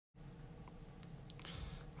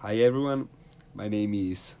Hi everyone, my name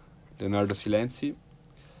is Leonardo Silenzi,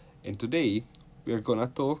 and today we are gonna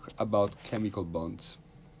talk about chemical bonds.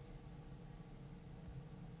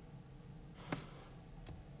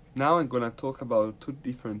 Now I'm gonna talk about two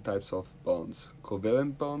different types of bonds,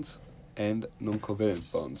 covalent bonds and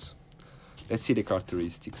non-covalent bonds. Let's see the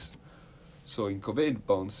characteristics. So in covalent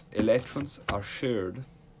bonds, electrons are shared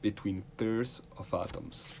between pairs of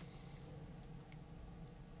atoms.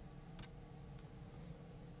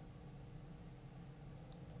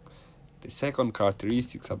 The second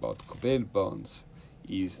characteristics about covalent bonds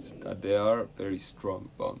is that they are very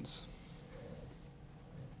strong bonds.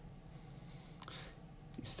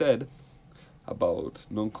 Instead, about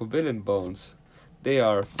non-covalent bonds, they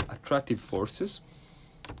are attractive forces,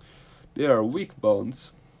 they are weak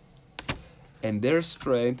bonds, and their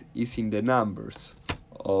strength is in the numbers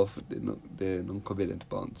of the non-covalent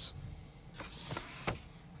bonds.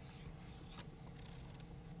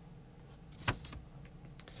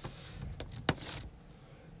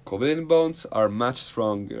 Covalent bonds are much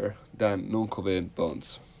stronger than non-covalent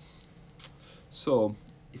bonds. So,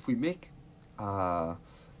 if we make a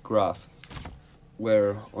graph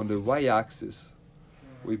where on the y-axis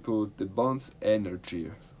we put the bond's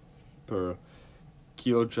energy per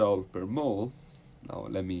kilojoule per mole, now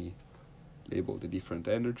let me label the different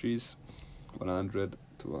energies, 100,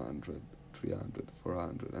 200, 300,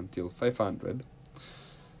 400 until 500,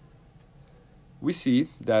 we see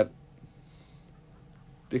that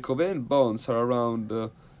the covalent bonds are around the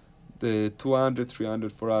 200,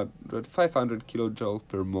 300, 400, 500 kilojoule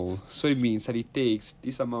per mole. So it means that it takes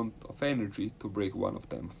this amount of energy to break one of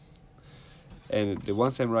them. And the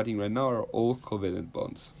ones I'm writing right now are all covalent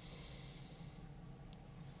bonds.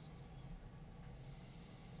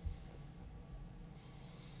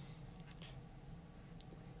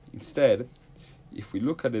 Instead, if we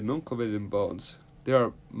look at the non-covalent bonds, they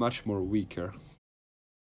are much more weaker.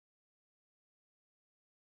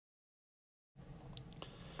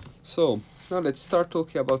 So, now let's start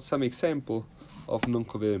talking about some example of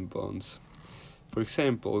non-covalent bonds. For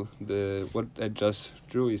example, what I just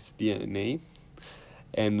drew is DNA,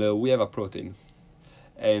 and we have a protein.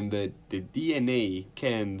 And the DNA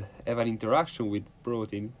can have an interaction with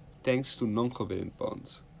protein thanks to non-covalent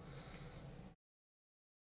bonds.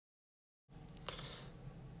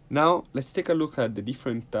 Now, let's take a look at the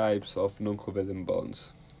different types of non-covalent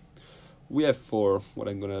bonds. We have four, what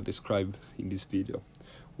I'm going to describe in this video.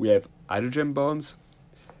 We have hydrogen bonds,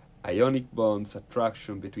 ionic bonds,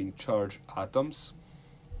 attraction between charged atoms,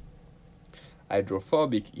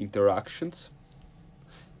 hydrophobic interactions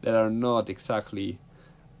that are not exactly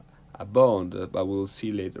a bond, but we'll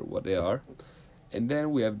see later what they are, and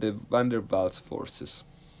then we have the Waals forces.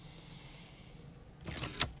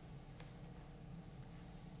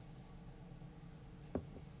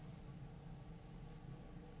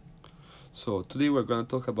 So today we're going to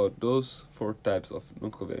talk about those four types of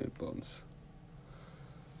non-covalent bonds.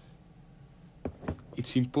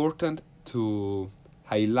 It's important to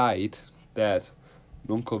highlight that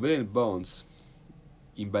non-covalent bonds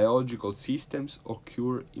in biological systems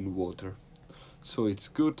occur in water. So it's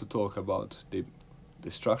good to talk about the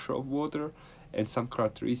structure of water and some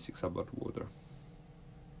characteristics about water.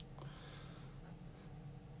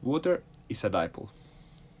 Water is a dipole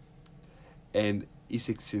and is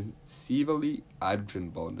excessively hydrogen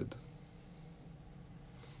bonded.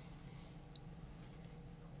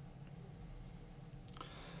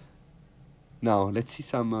 Now let's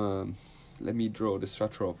see let me draw the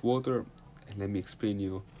structure of water and let me explain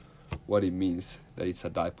you what it means that it's a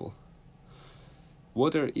dipole.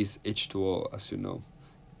 Water is H2O, as you know.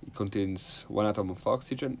 It contains one atom of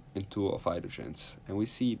oxygen and two of hydrogens, and we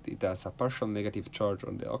see it has a partial negative charge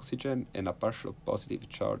on the oxygen and a partial positive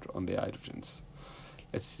charge on the hydrogens.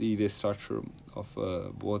 Let's see the structure of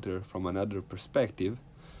water from another perspective.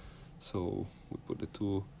 So we put the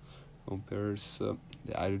two lone pairs, the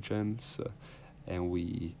hydrogens, and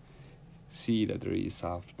we see that there is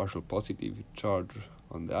a partial positive charge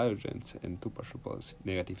on the hydrogens and two partial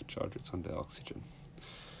negative charges on the oxygen.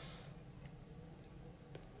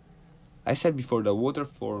 I said before that water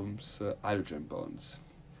forms hydrogen bonds.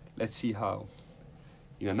 Let's see how.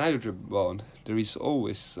 In a hydrogen bond, there is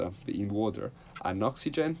always in water an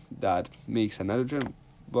oxygen that makes an hydrogen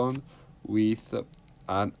bond with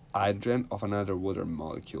an hydrogen of another water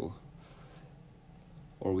molecule.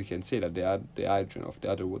 Or we can say that the hydrogen of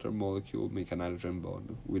the other water molecule make an hydrogen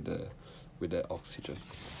bond with the oxygen.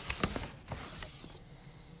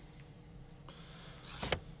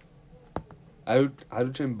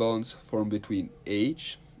 Hydrogen bonds form between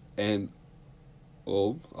H and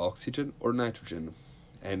O, oxygen, or nitrogen.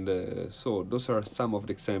 And so those are some of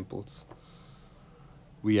the examples.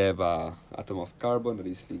 We have a atom of carbon that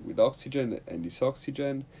is linked with oxygen, and this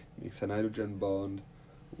oxygen makes a hydrogen bond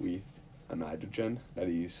with a nitrogen that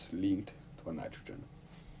is linked to a nitrogen.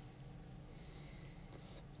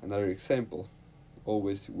 Another example,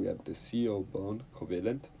 always we have the CO bond,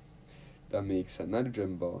 covalent, that makes a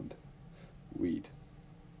nitrogen bond with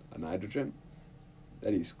a nitrogen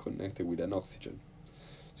that is connected with an oxygen.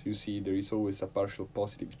 So you see there is always a partial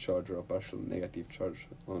positive charge or a partial negative charge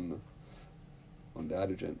on the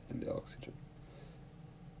hydrogen and the oxygen.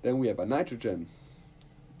 Then we have a nitrogen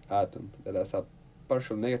atom that has a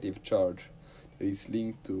partial negative charge that is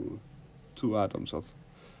linked to two atoms of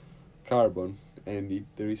carbon, and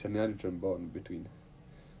there is a nitrogen bond between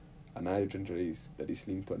a nitrogen that is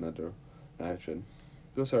linked to another nitrogen.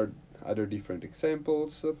 Those are other different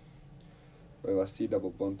examples. We have a C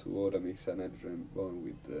double bond to O that makes a nitrogen bond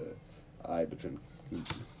with hydrogen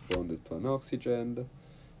bonded to an oxygen,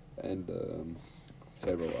 and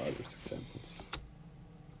several other examples.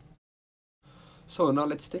 So now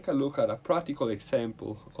let's take a look at a practical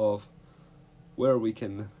example of where we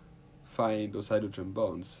can find those hydrogen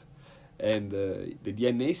bonds. And the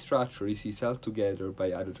DNA structure is held together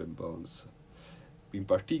by hydrogen bonds. In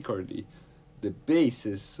particular, the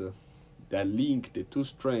bases that link the two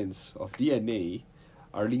strands of DNA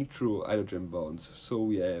are linked through hydrogen bonds. So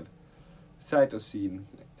we have cytosine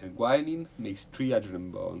and guanine makes 3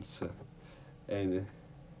 hydrogen bonds, and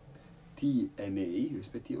T and A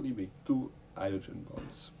respectively make 2 hydrogen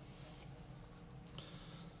bonds.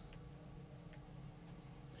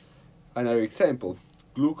 Another example,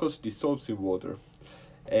 glucose dissolves in water,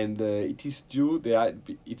 and it is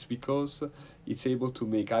it's because it's able to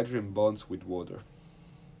make hydrogen bonds with water.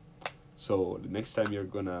 So the next time you're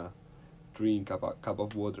gonna drink a cup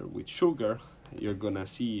of water with sugar, you're gonna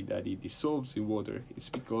see that it dissolves in water. It's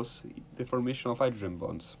because the formation of hydrogen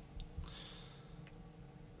bonds.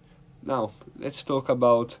 Now let's talk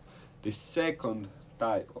about the second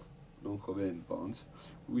type of non-covalent bonds,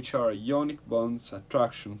 which are ionic bonds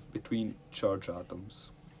attraction between charged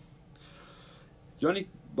atoms. Ionic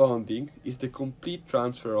bonding is the complete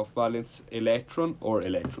transfer of valence electron or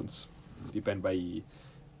electrons, depend by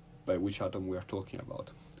which atom we are talking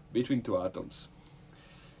about, between two atoms.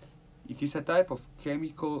 It is a type of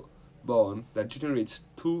chemical bond that generates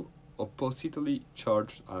two oppositely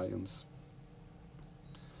charged ions.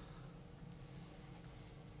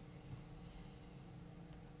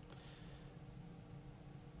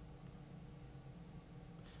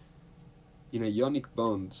 In ionic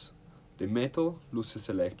bonds, the metal loses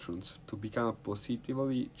electrons to become a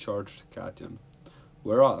positively charged cation,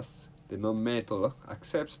 whereas the non-metal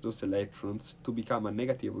accepts those electrons to become a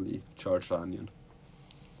negatively charged anion.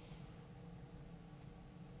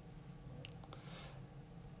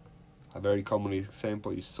 A very common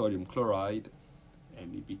example is sodium chloride,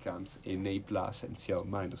 and it becomes Na plus and Cl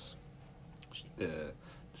minus, the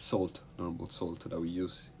salt, normal salt that we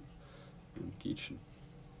use in the kitchen.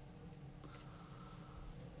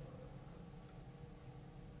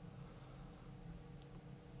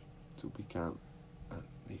 To become a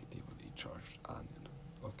negatively charged anion.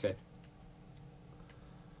 Okay.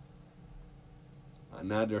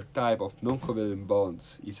 Another type of non-covalent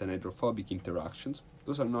bonds is an hydrophobic interactions.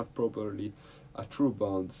 Those are not properly a true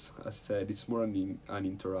bonds, as said. It's more an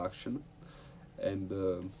interaction,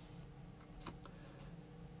 and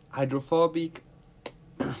hydrophobic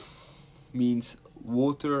means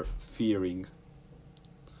water fearing.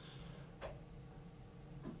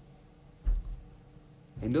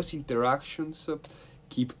 And those interactions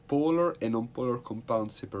keep polar and nonpolar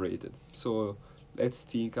compounds separated. So let's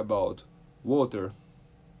think about water,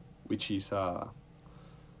 which is a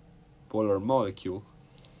polar molecule.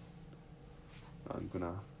 I'm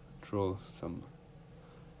gonna draw some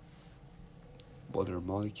water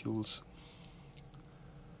molecules.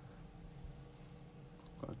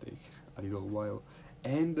 Gonna take a little while.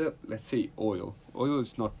 And let's say oil. Oil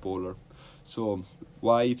is not polar. So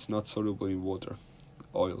why it's not soluble in water?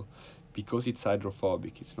 Oil, because it's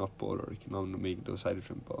hydrophobic, it's not polar, it cannot make those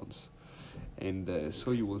hydrogen bonds, and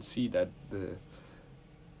so you will see that the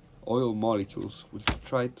oil molecules will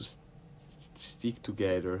try to stick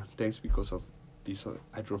together thanks because of these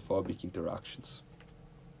hydrophobic interactions.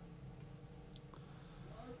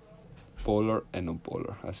 Polar and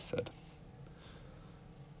non-polar, as said.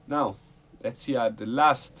 Now let's see at the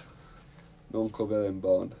last non-covalent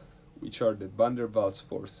bond, which are the van der Waals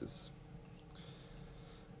forces.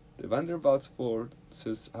 The van der Waals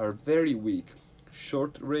forces are very weak,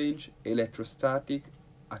 short-range, electrostatic,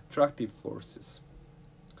 attractive forces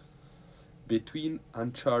between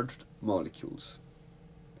uncharged molecules.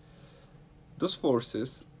 Those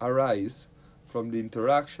forces arise from the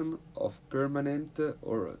interaction of permanent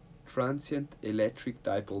or transient electric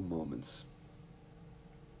dipole moments.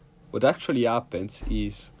 What actually happens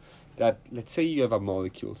is that, let's say you have a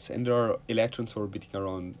molecules and there are electrons orbiting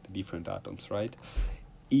around the different atoms, right?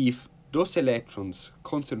 If those electrons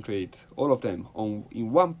concentrate, all of them,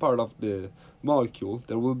 in one part of the molecule,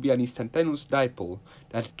 there will be an instantaneous dipole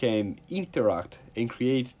that can interact and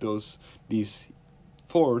create this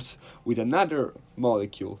force with another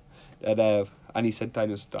molecule that have an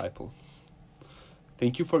instantaneous dipole.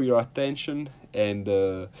 Thank you for your attention, and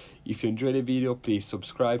if you enjoyed the video, please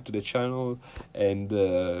subscribe to the channel and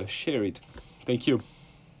share it. Thank you.